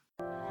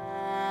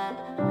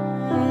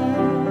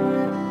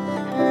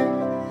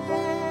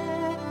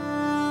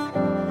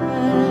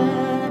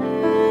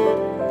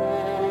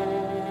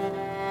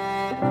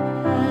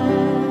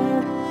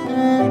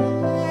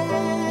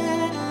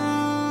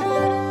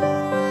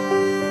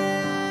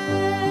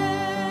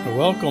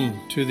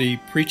Welcome to the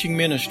preaching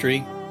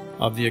ministry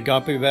of the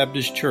Agape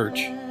Baptist Church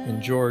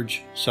in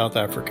George, South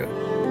Africa.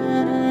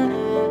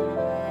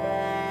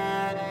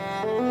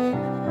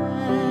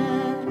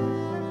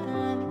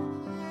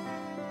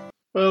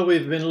 Well,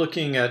 we've been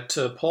looking at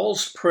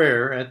Paul's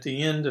prayer at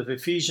the end of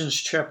Ephesians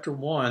chapter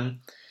 1,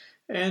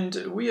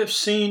 and we have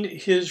seen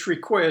his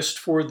request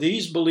for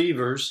these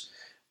believers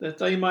that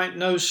they might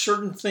know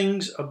certain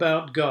things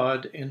about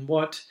God and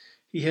what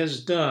He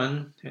has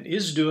done and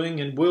is doing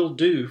and will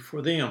do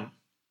for them.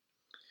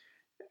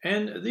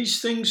 And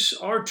these things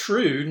are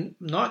true,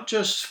 not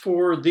just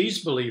for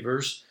these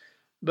believers,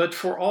 but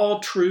for all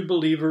true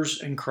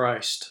believers in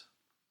Christ.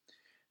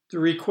 The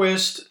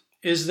request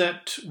is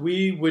that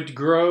we would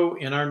grow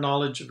in our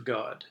knowledge of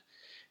God.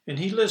 And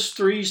he lists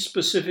three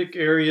specific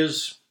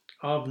areas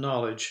of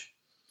knowledge: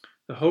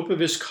 the hope of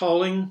his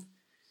calling,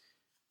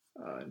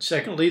 and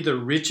secondly, the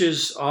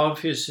riches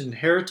of his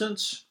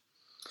inheritance.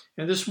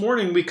 And this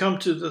morning we come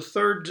to the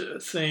third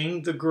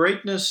thing, the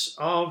greatness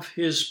of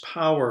his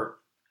power.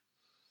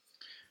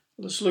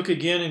 Let's look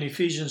again in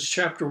Ephesians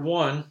chapter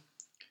 1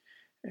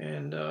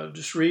 and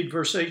just read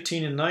verse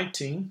 18 and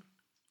 19.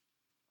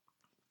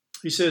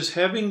 He says,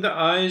 having the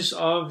eyes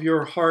of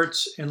your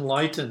hearts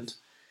enlightened,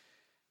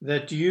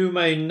 that you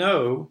may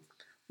know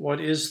what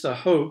is the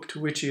hope to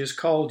which he has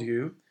called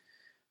you,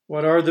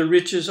 what are the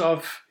riches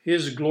of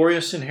his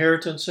glorious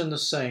inheritance in the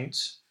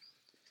saints,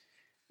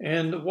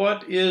 and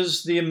what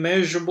is the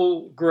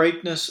immeasurable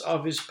greatness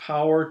of his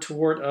power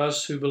toward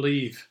us who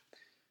believe,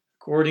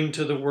 according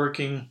to the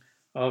working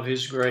of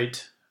his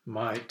great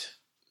might.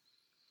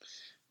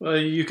 Well,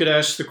 you could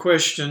ask the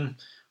question,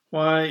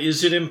 why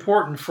is it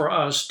important for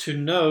us to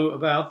know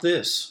about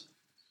this?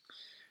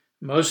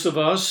 Most of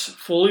us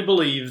fully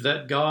believe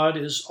that God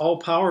is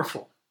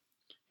all-powerful.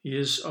 He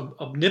is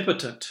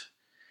omnipotent.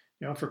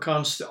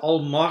 Afrikaans, the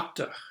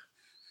Almachtig.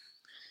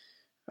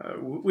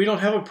 We don't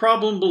have a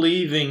problem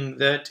believing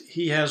that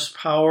he has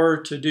power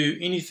to do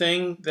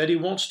anything that he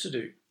wants to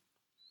do.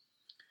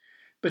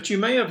 But you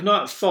may have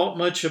not thought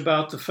much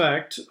about the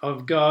fact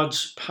of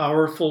God's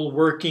powerful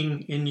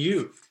working in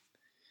you.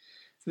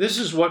 This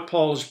is what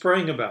Paul is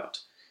praying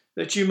about,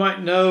 that you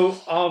might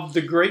know of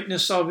the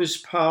greatness of his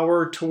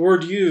power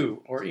toward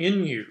you or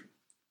in you.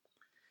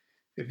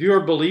 If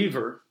you're a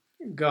believer,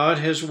 God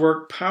has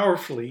worked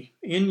powerfully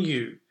in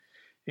you,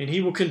 and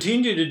he will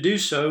continue to do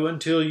so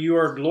until you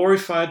are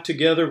glorified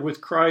together with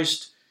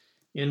Christ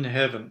in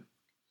heaven.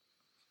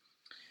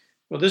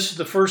 Well, this is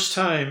the first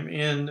time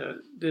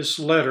in this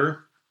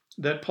letter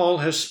that Paul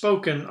has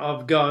spoken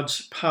of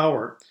God's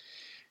power.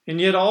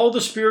 And yet all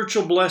the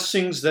spiritual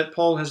blessings that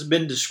Paul has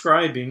been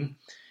describing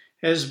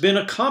has been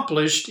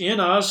accomplished in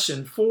us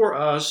and for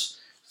us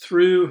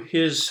through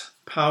his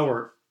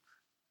power.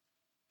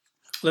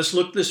 Let's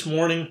look this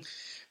morning,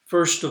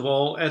 first of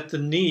all, at the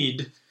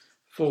need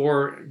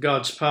for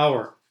God's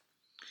power.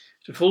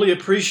 To fully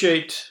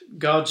appreciate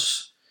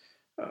God's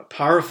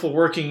powerful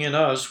working in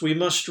us, we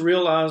must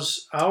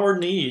realize our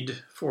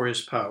need for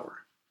his power.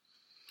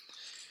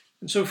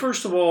 And so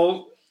first of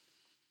all,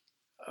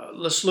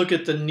 let's look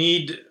at the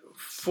need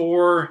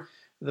for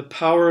the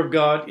power of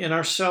God in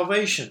our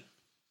salvation.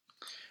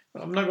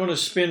 I'm not going to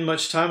spend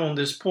much time on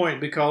this point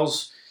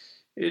because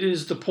it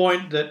is the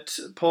point that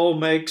Paul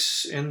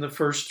makes in the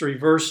first three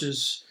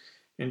verses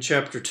in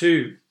chapter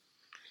 2.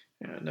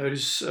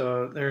 Notice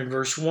there in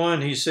verse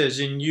 1, he says,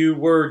 "And you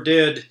were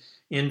dead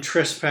in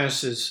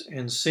trespasses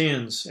and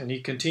sins." And he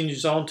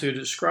continues on to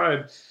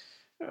describe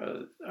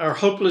our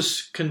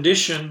hopeless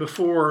condition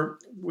before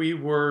we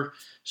were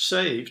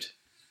saved.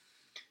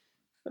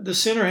 The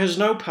sinner has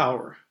no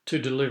power to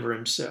deliver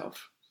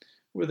himself.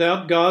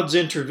 Without God's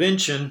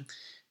intervention,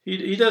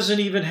 he doesn't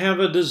even have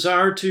a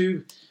desire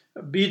to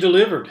be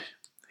delivered.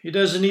 He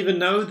doesn't even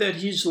know that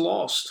he's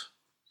lost.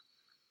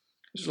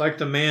 It's like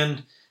the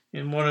man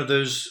in one of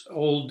those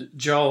old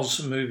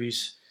Jaws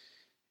movies.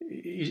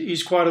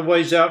 He's quite a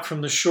ways out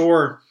from the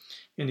shore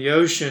in the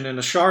ocean, and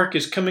a shark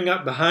is coming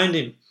up behind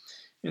him.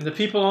 And the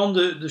people on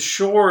the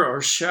shore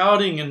are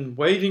shouting and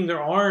waving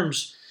their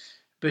arms,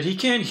 but he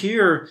can't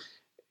hear,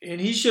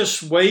 and he's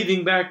just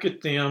waving back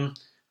at them,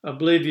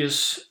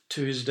 oblivious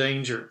to his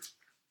danger.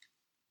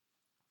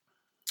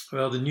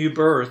 Well, the new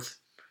birth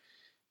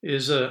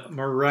is a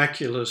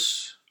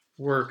miraculous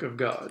work of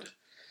God.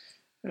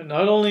 And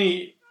not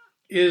only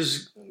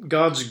is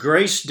God's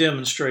grace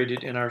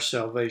demonstrated in our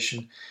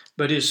salvation,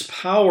 but his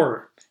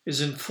power is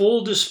in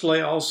full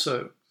display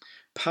also.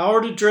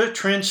 Power to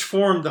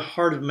transform the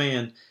heart of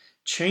man,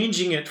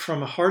 changing it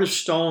from a heart of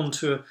stone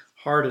to a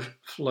heart of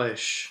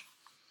flesh.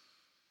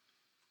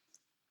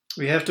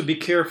 We have to be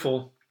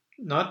careful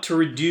not to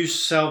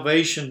reduce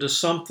salvation to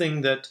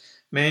something that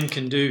man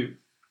can do.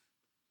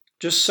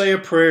 Just say a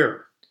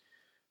prayer,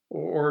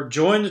 or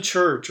join the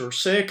church, or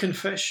say a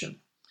confession.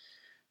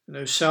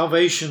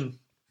 Salvation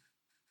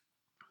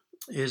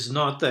is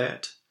not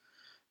that.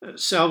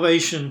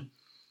 Salvation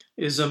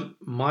is a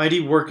mighty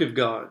work of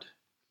God.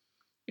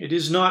 It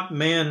is not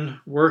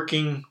man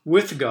working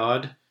with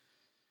God,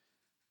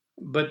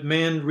 but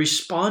man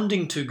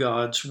responding to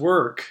God's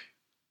work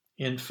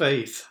in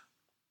faith.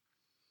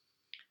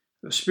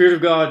 The Spirit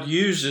of God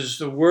uses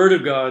the Word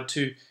of God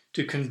to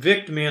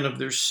convict men of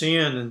their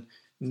sin and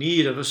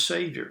need of a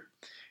Savior.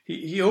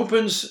 He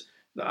opens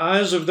the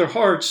eyes of their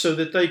hearts so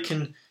that they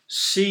can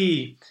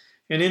see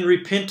and in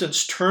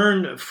repentance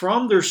turn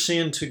from their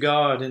sin to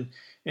God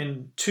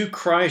and to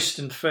Christ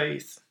in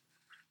faith.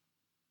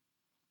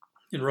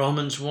 In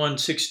Romans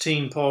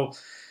 1:16, Paul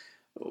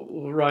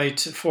will write,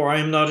 "For I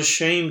am not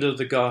ashamed of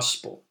the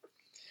gospel,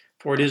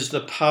 for it is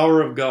the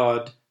power of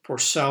God for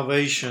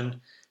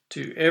salvation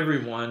to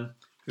everyone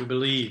who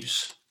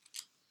believes."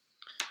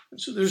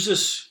 So there's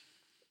this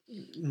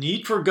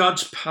need for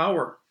God's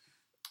power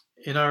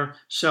in our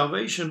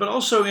salvation, but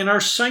also in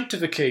our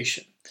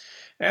sanctification.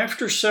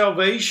 After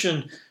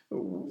salvation,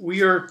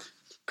 we are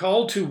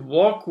called to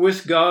walk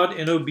with God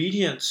in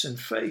obedience and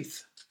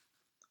faith.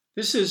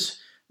 This is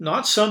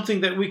not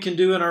something that we can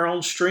do in our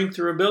own strength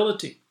or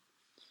ability.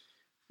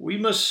 We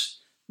must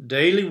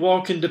daily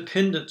walk in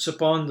dependence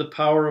upon the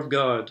power of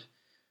God,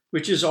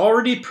 which is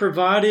already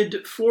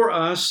provided for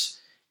us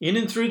in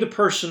and through the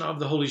person of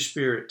the Holy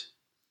Spirit.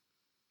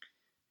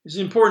 It's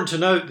important to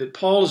note that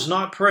Paul is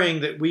not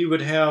praying that we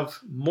would have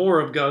more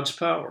of God's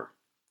power.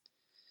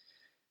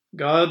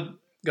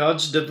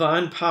 God's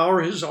divine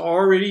power has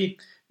already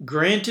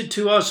granted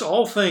to us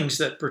all things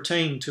that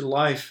pertain to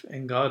life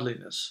and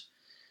godliness.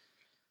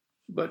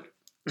 But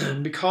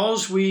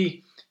because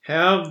we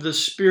have the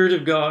Spirit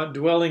of God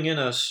dwelling in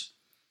us,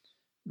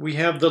 we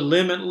have the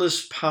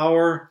limitless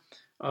power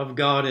of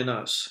God in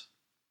us.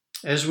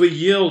 As we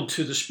yield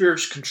to the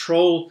Spirit's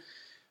control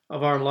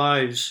of our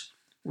lives,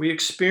 we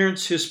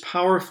experience His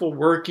powerful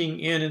working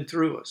in and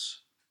through us.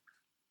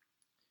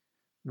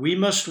 We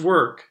must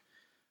work,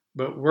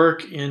 but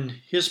work in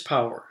His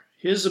power,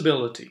 His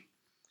ability.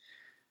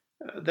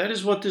 That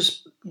is what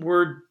this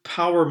word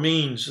power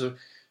means. The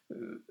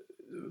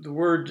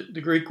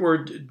Greek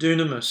word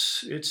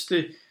dunamis. It's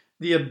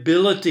the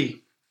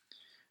ability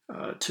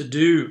to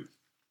do,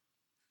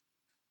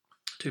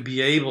 to be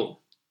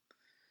able.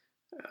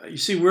 You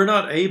see, we're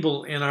not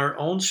able in our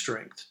own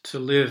strength to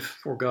live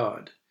for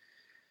God.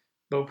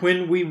 But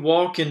when we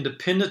walk in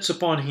dependence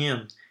upon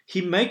Him, He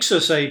makes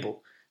us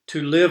able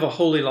to live a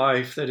holy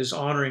life that is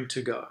honoring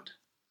to God.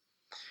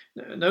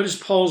 Notice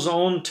Paul's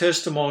own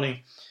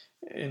testimony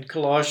in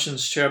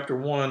Colossians chapter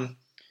 1,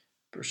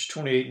 verse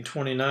 28 and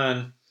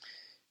 29.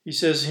 He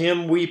says,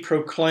 "Him we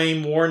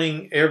proclaim,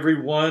 warning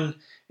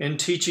everyone and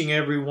teaching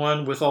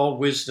everyone with all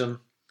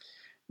wisdom,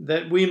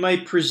 that we may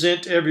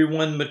present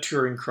everyone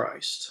mature in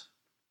Christ."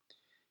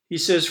 He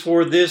says,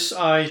 "For this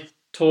I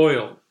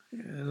toil."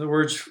 In other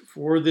words,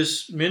 for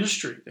this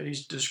ministry that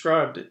he's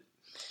described it.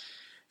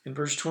 In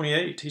verse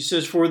 28, he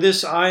says, "For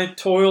this I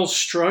toil,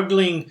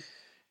 struggling,"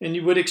 and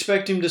you would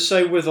expect him to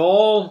say, "with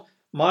all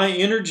my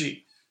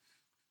energy."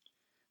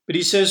 But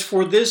he says,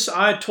 "For this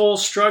I toil,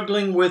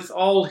 struggling with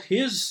all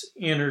His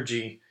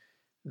energy,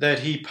 that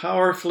He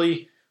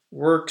powerfully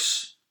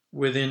works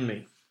within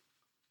me."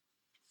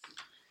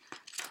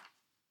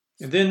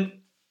 And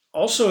then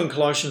also in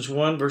Colossians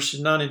 1, verses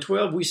 9 and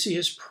 12, we see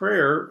his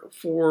prayer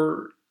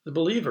for the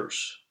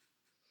believers.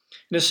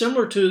 And it's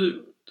similar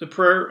to the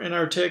prayer in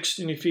our text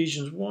in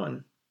Ephesians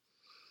 1.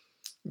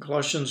 In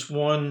Colossians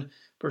 1,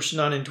 verse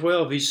 9 and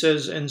 12, he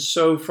says, "And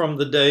so from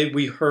the day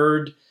we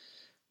heard,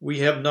 we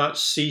have not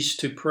ceased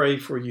to pray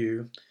for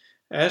you,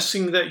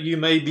 asking that you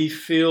may be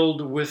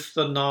filled with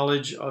the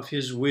knowledge of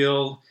His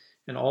will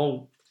and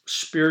all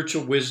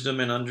spiritual wisdom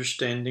and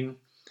understanding,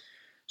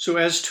 so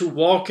as to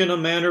walk in a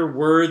manner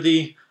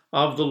worthy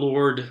of the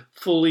Lord,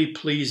 fully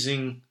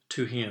pleasing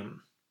to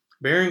Him,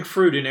 bearing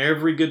fruit in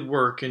every good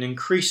work and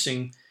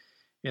increasing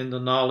in the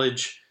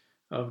knowledge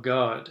of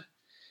God."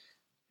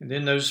 And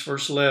then notice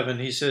verse 11,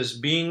 he says,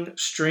 "Being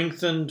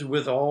strengthened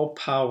with all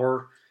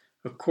power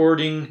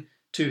according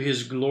to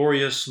His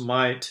glorious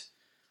might,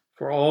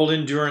 for all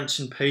endurance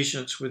and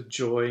patience with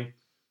joy,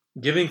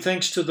 giving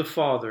thanks to the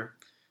Father,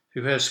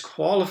 who has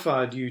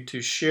qualified you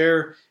to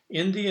share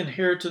in the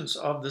inheritance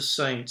of the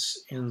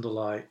saints in the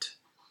light."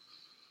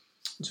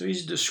 And so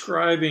he's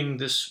describing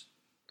this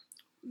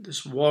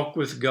walk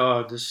with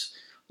God, this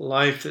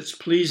life that's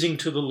pleasing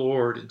to the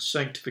Lord in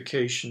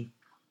sanctification.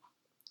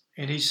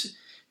 And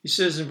he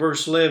says in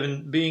verse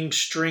 11, "being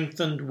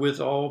strengthened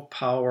with all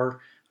power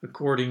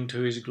according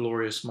to His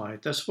glorious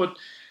might." That's what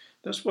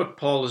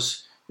Paul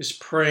is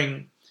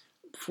praying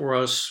for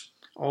us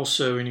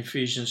also in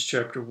Ephesians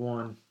chapter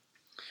 1.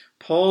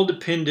 Paul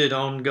depended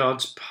on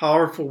God's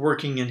powerful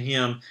working in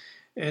him,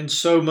 and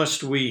so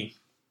must we.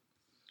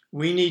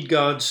 We need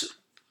God's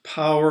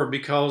power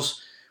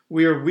because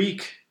we are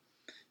weak,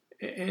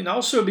 and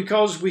also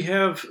because we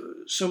have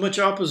so much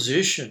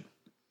opposition.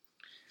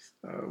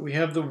 We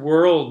have the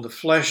world, the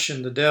flesh,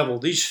 and the devil.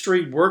 These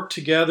three work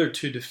together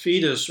to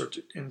defeat us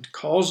and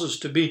cause us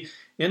to be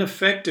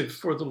ineffective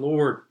for the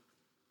Lord.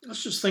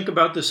 Let's just think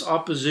about this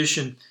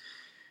opposition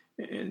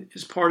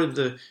as part of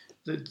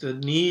the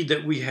need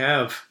that we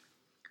have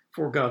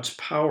for God's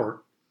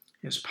power,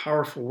 His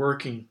powerful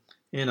working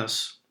in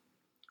us.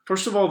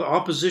 First of all, the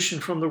opposition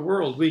from the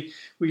world. We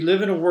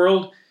live in a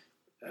world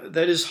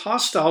that is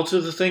hostile to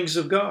the things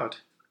of God.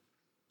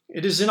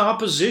 It is in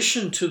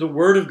opposition to the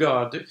Word of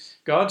God,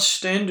 God's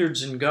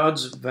standards and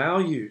God's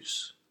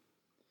values.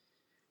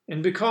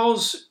 And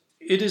because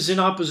it is in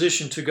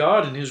opposition to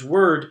God and His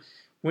Word,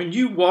 when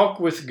you walk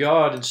with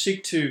God and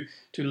seek to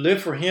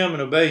live for Him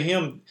and obey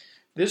Him,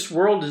 this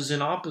world is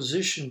in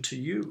opposition to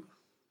you.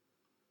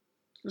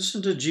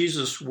 Listen to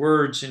Jesus'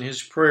 words in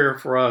His prayer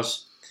for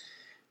us.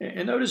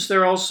 And notice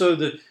there also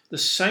the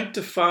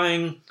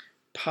sanctifying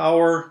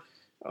power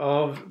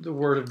of the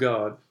Word of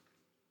God.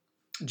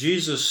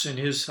 Jesus, in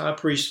His high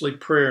priestly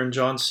prayer in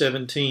John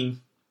 17,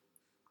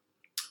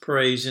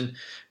 prays, and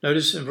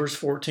notice in verse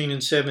 14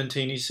 and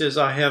 17, He says,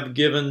 I have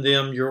given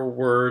them your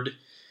word,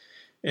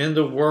 and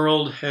the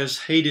world has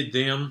hated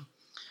them,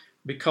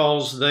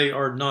 because they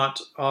are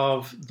not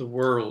of the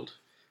world,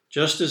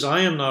 just as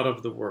I am not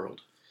of the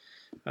world.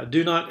 I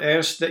do not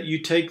ask that you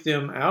take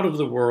them out of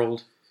the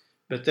world,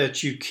 but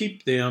that you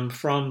keep them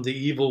from the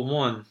evil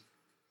one.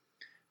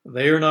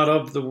 They are not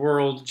of the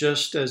world,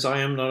 just as I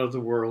am not of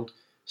the world.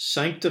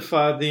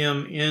 Sanctify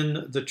them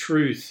in the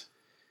truth.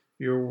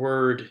 Your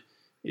word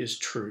is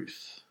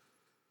truth.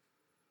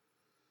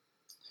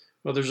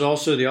 Well, there's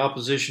also the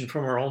opposition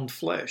from our own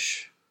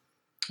flesh.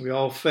 We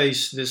all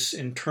face this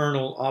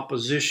internal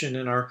opposition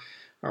in our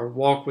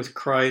walk with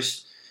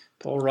Christ.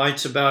 Paul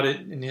writes about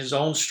it in his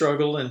own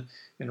struggle in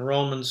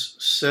Romans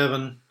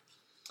 7.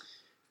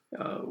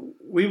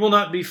 We will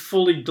not be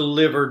fully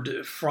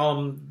delivered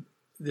from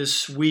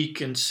this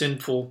weak and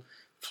sinful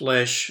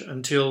flesh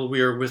until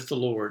we are with the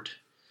Lord.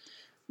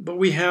 But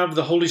we have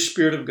the Holy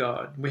Spirit of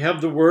God. We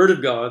have the Word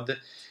of God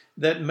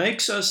that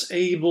makes us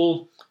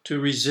able to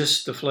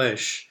resist the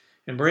flesh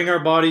and bring our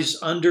bodies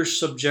under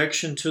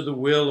subjection to the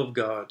will of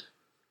God.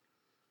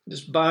 It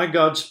is by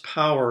God's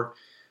power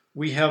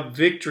we have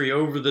victory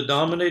over the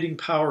dominating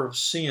power of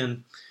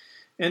sin.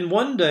 And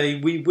one day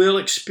we will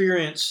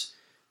experience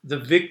the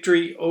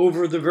victory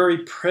over the very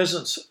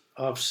presence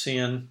of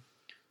sin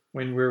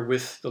when we're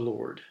with the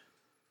Lord.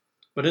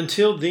 But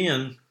until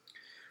then,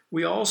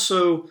 we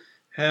also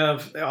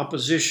have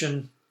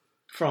opposition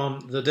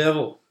from the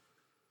devil.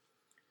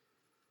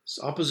 This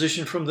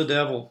opposition from the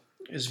devil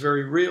is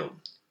very real.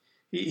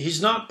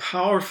 He's not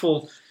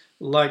powerful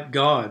like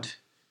God,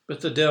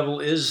 but the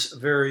devil is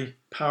very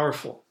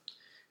powerful.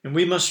 And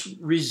we must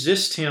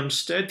resist him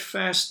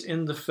steadfast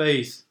in the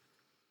faith.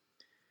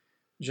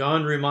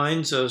 John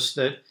reminds us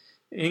that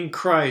in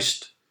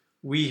Christ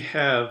we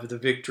have the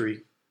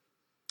victory.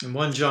 In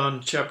 1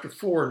 John chapter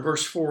 4 and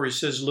verse 4, he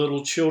says,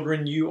 Little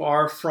children, you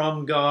are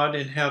from God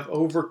and have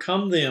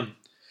overcome them.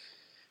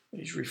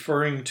 He's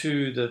referring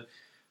to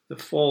the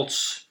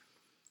false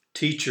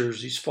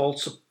teachers, these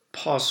false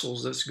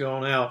apostles that's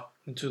gone out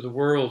into the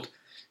world.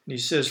 And he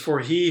says, For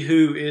he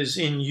who is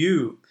in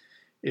you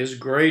is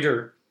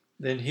greater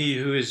than he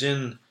who is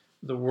in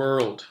the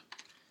world.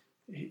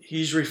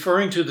 He's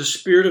referring to the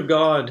Spirit of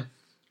God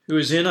who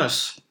is in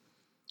us,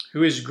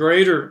 who is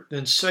greater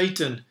than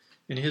Satan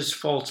and his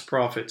false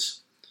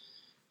prophets.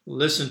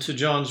 Listen to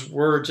John's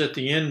words at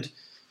the end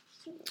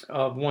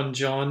of 1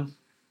 John.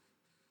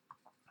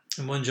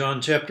 In 1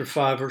 John chapter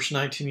 5, verse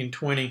 19 and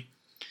 20,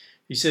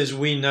 he says,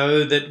 We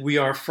know that we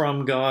are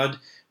from God,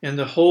 and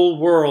the whole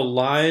world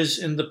lies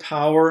in the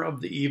power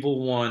of the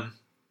evil one.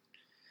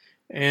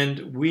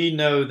 And we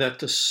know that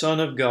the Son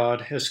of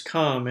God has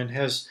come and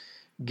has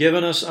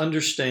given us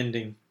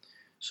understanding,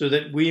 so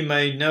that we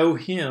may know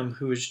him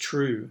who is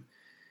true.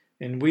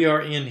 And we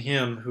are in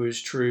him who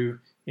is true,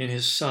 in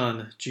his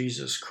Son,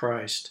 Jesus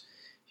Christ.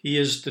 He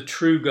is the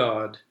true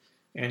God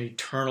and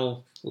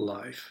eternal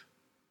life.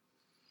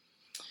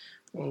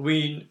 Well,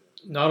 we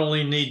not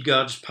only need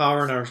God's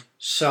power in our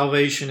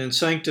salvation and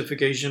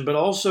sanctification, but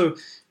also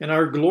in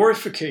our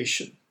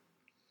glorification.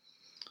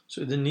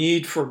 So the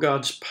need for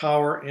God's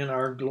power in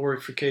our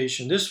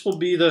glorification. This will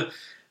be the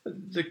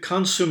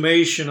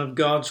consummation of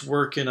God's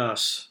work in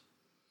us.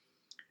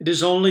 It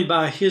is only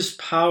by his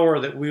power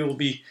that we will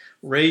be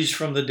raised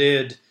from the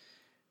dead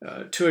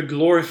to a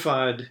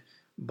glorified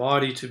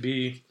body to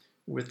be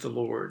with the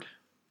Lord.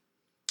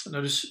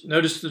 Notice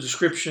the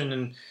description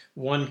in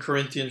 1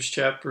 Corinthians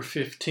chapter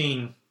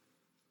 15,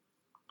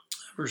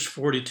 verse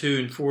 42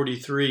 and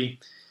 43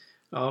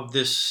 of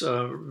this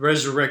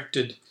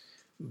resurrected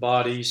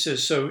body. He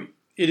says, So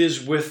it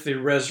is with the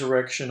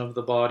resurrection of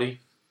the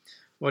body.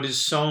 What is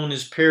sown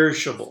is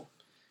perishable.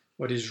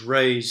 What is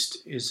raised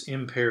is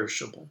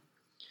imperishable.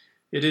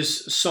 It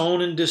is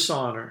sown in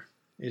dishonor.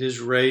 It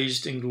is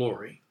raised in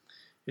glory.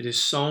 It is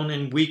sown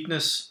in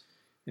weakness.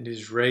 It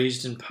is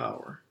raised in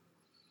power.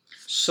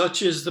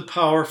 Such is the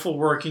powerful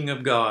working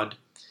of God.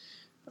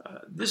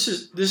 This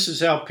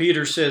is how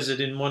Peter says it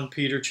in 1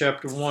 Peter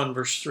chapter 1,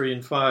 verse 3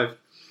 and 5.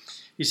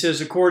 He says,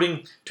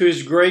 According to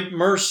his great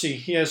mercy,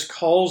 he has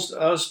caused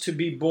us to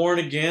be born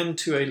again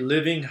to a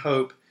living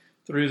hope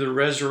through the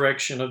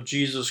resurrection of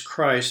Jesus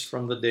Christ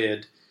from the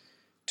dead,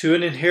 to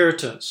an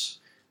inheritance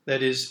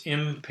that is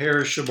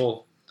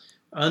imperishable,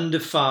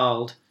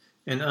 undefiled,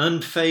 and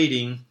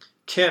unfading,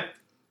 kept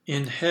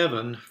in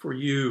heaven for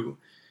you,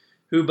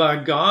 who by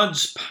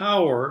God's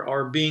power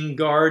are being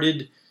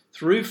guarded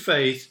through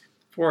faith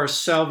for our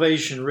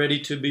salvation ready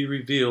to be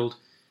revealed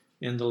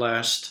in the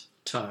last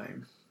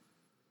time.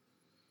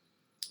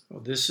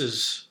 Well, this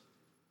is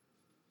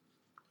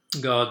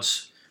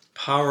God's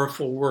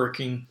powerful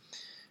working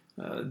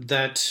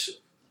that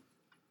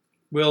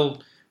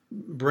will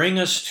bring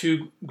us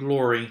to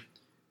glory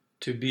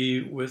to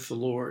be with the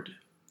Lord.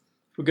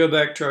 If we go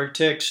back to our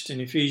text in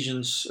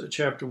Ephesians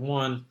chapter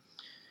 1,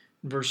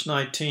 verse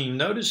 19,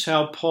 notice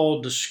how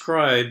Paul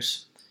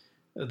describes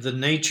the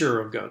nature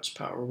of God's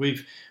power.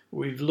 We've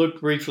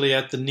looked briefly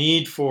at the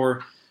need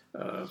for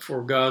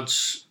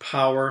God's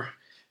power.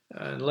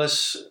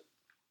 Let's,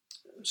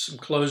 some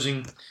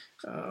closing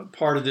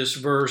part of this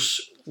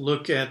verse,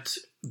 look at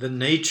the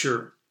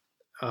nature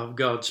of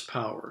God's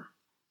power.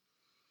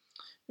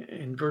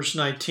 In verse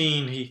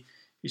 19,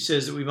 he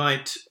says that we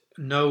might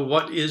know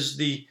what is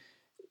the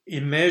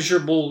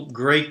immeasurable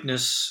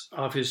greatness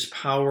of his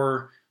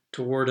power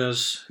toward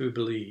us who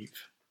believe.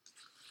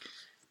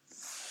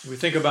 We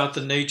think about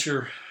the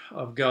nature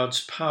of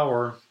God's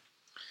power.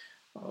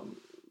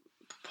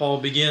 Paul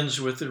begins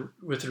with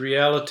the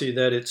reality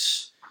that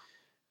it's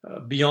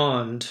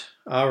beyond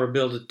our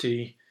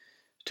ability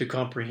to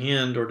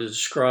comprehend or to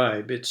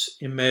describe. It's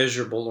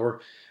immeasurable,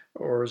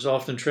 or is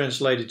often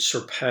translated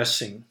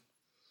surpassing.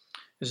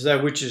 Is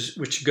that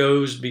which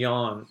goes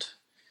beyond.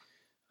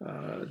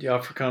 Die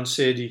Afrikaans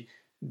sê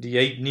die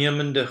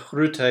uitnemende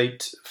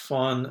grootheid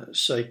van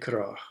sy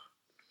krag.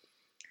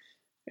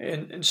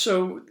 And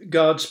so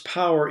God's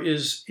power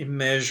is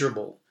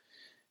immeasurable.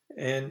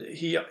 And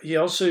he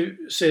also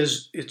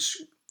says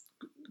it's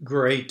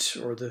great,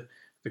 or the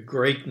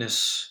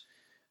greatness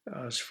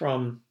is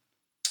from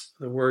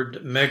the word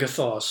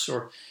megathos,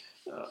 or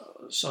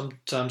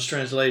sometimes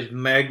translated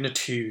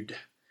magnitude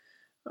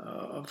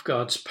of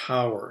God's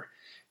power.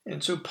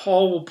 And so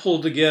Paul will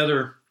pull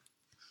together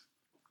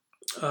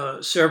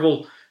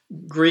several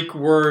Greek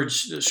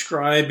words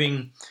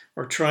describing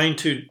or trying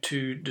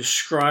to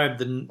describe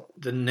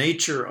the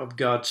nature of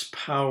God's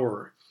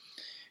power.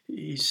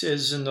 He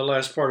says in the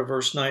last part of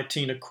verse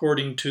 19,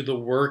 according to the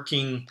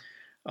working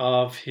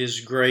of his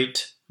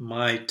great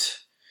might.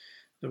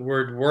 The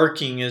word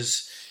working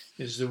is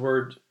the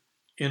word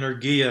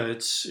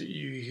energia.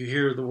 You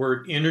hear the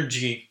word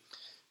energy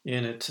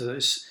in it.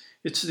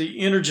 It's the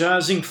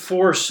energizing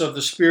force of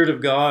the Spirit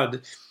of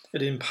God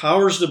that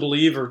empowers the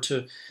believer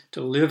to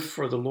live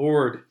for the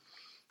Lord.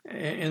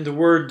 And the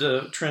word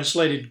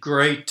translated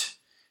great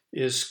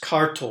is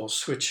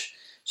kartos, which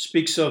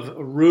speaks of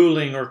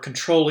ruling or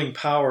controlling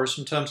power,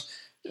 sometimes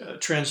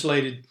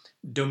translated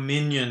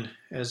dominion,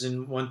 as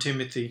in 1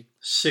 Timothy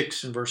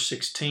 6 and verse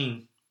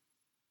 16.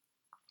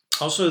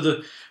 Also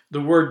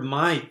the word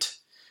might,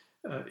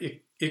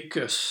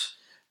 ikos,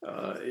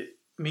 it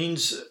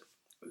means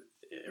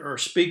or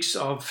speaks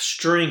of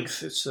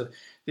strength. It's the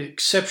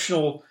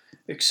exceptional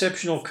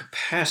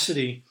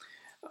capacity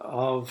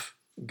of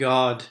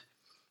God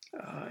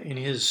in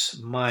his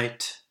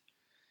might.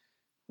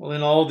 Well,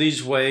 in all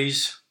these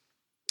ways,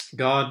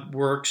 God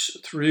works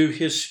through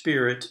his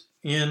Spirit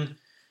in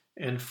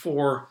and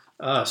for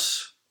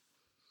us.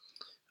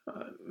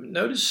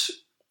 Notice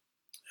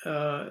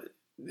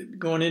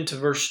going into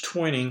verse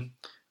 20,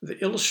 the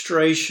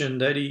illustration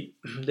that he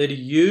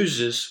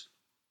uses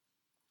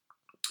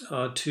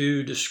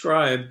to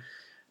describe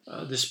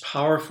this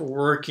powerful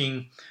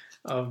working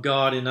of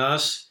God in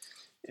us,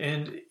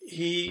 and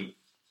he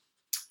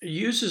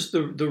uses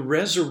the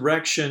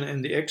resurrection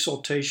and the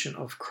exaltation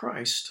of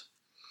Christ.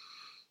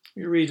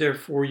 We read there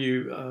for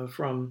you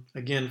from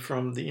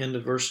the end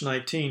of verse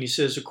 19. He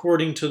says,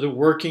 according to the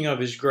working of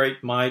his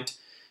great might,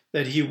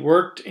 that he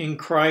worked in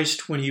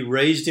Christ when he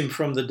raised him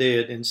from the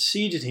dead and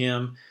seated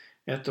him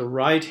at the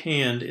right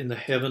hand in the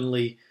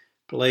heavenly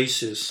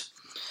places.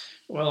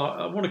 Well,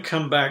 I want to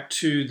come back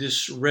to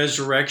this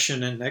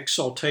resurrection and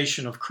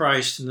exaltation of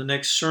Christ in the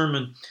next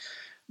sermon,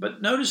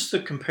 but notice the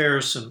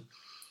comparison.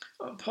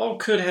 Paul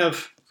could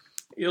have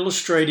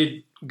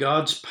illustrated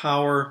God's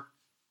power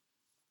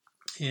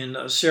in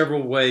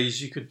several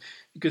ways. You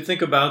could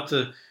think about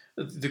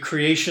the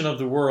creation of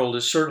the world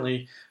as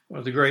certainly one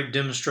of the great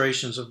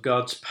demonstrations of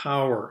God's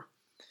power,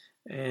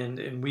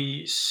 and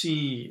we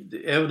see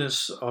the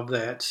evidence of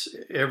that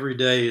every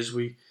day as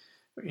we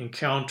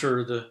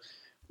encounter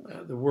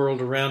the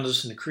world around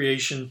us and the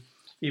creation.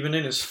 Even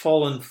in its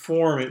fallen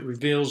form, it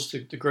reveals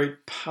the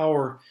great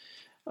power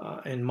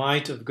and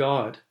might of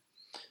God.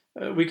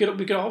 We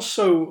could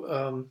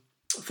also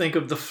think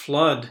of the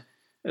flood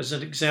as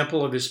an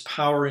example of his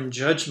power and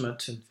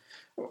judgment,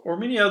 or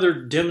many other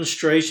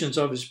demonstrations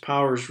of his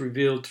powers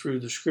revealed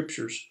through the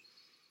Scriptures.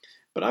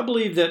 But I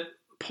believe that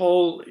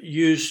Paul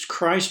used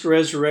Christ's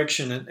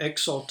resurrection and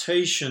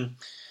exaltation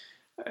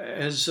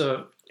as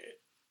to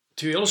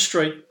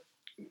illustrate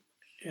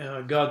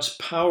God's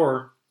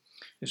power,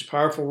 his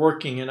powerful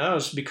working in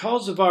us,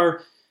 because of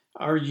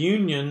our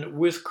union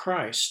with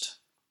Christ.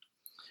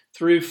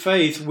 Through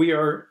faith, we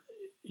are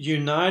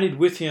united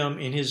with him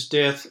in his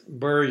death,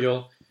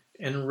 burial,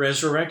 and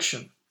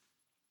resurrection.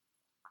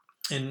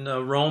 In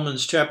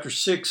Romans chapter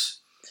 6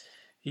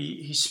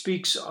 he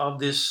speaks of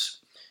this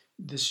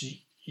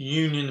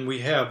union we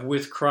have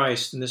with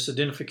Christ and this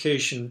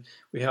identification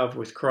we have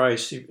with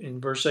Christ.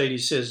 In verse 8 he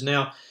says,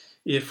 "Now,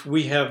 if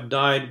we have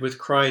died with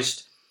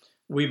Christ,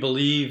 we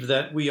believe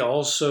that we will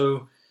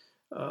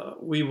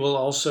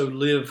also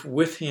live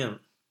with him.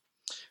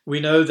 We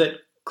know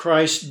that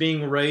Christ,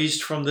 being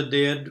raised from the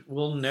dead,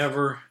 will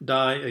never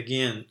die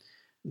again.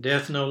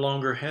 Death no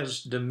longer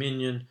has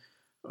dominion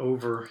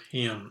over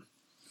him."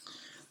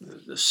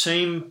 The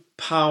same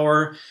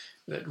power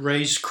that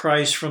raised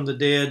Christ from the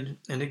dead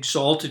and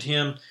exalted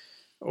him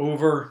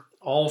over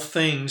all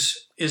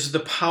things is the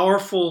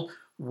powerful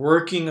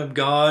working of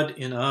God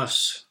in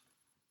us.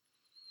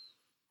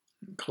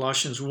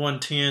 Colossians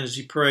 1:10, as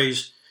he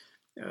prays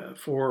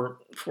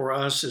for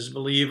us as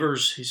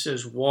believers, he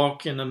says,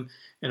 "Walk in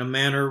a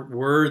manner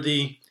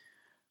worthy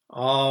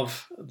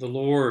of the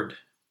Lord."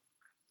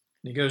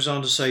 And he goes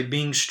on to say,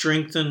 "Being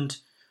strengthened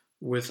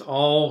with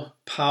all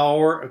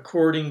power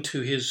according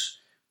to his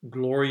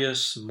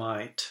glorious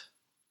might."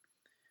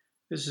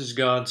 This is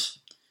God's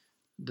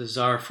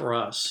desire for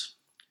us.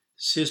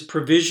 It's his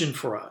provision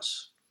for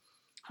us.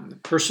 The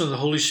person of the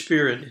Holy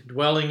Spirit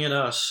dwelling in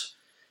us,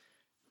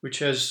 which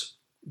has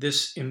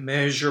this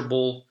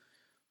immeasurable,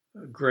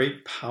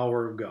 great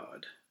power of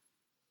God.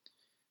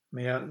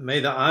 May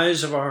the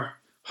eyes of our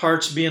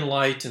hearts be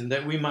enlightened,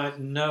 that we might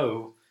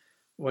know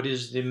what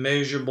is the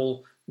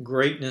immeasurable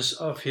greatness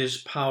of his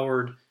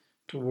power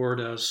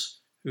toward us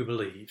who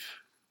believe.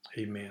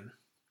 Amen.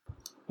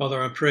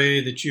 Father, I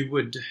pray that you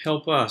would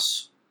help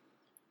us,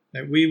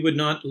 that we would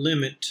not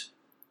limit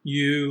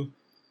you,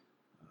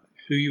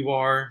 who you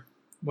are,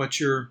 what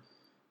you're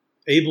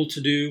able to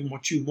do,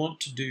 what you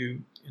want to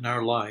do in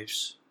our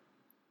lives.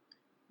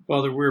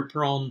 Father, we're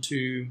prone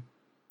to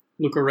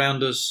look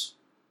around us,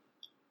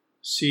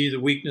 see the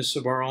weakness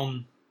of our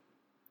own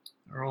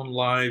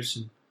lives,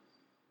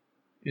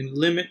 and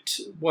limit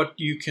what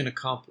you can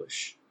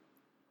accomplish.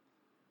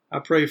 I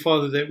pray,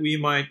 Father, that we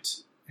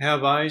might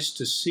have eyes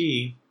to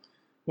see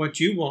what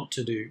you want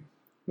to do,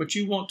 what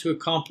you want to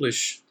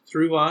accomplish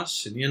through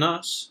us and in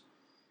us.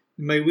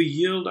 And may we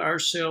yield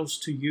ourselves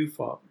to you,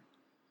 Father,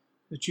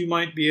 that you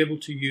might be able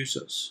to use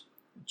us,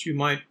 that you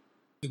might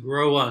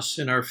grow us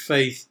in our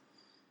faith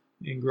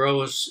and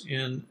grow us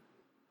in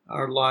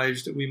our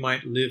lives, that we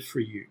might live for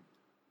you.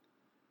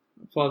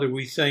 Father,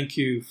 we thank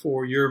you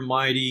for your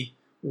mighty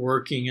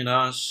working in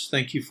us.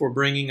 Thank you for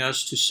bringing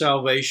us to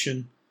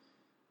salvation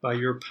by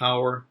your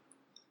power.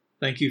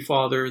 Thank you,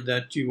 Father,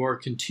 that you are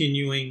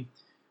continuing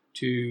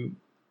to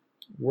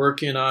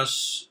work in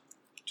us,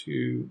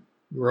 to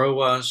grow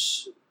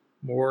us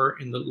more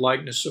in the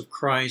likeness of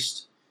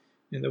Christ,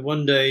 and that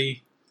one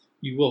day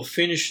you will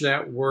finish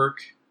that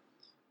work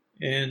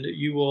and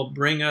you will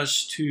bring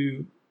us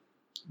to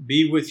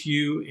be with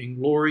you in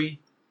glory,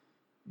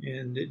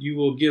 and that you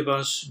will give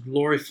us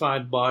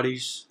glorified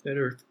bodies that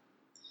are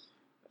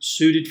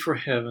suited for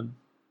heaven.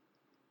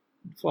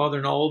 Father,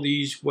 in all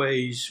these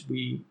ways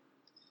we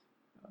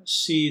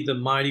see the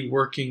mighty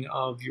working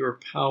of your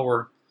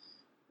power,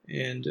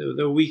 and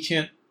though we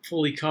can't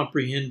fully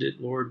comprehend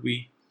it, Lord,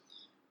 we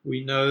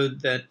know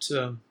that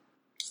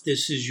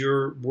this is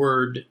your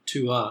word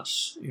to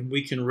us, and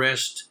we can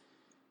rest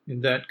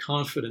in that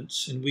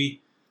confidence. And we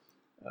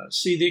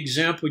see the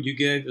example you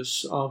gave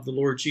us of the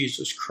Lord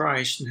Jesus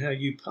Christ and how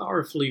you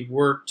powerfully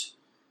worked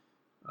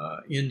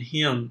in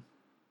him,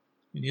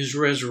 in his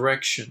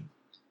resurrection,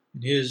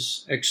 in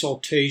his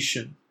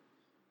exaltation.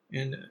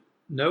 And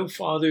know,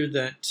 Father,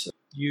 that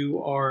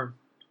you are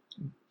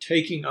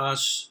taking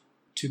us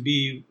to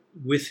be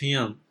with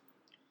him.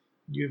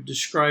 You have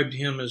described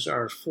him as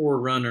our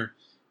forerunner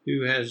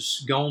who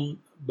has gone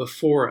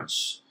before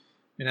us,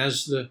 and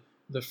as the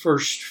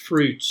first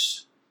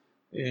fruits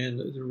and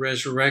the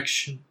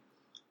resurrection,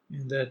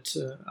 and that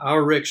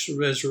our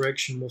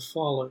resurrection will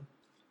follow.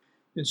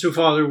 And so,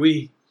 Father,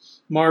 we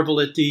marvel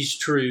at these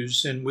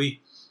truths, and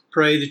we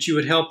pray that you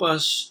would help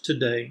us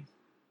today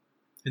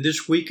and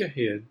this week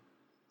ahead.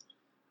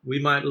 We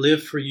might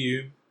live for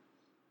you,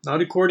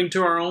 not according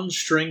to our own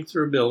strength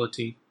or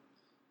ability,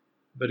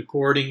 but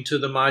according to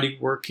the mighty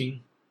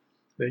working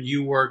that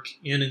you work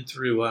in and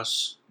through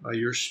us by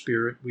your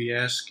Spirit. We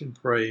ask and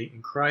pray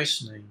in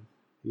Christ's name.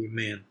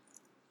 Amen.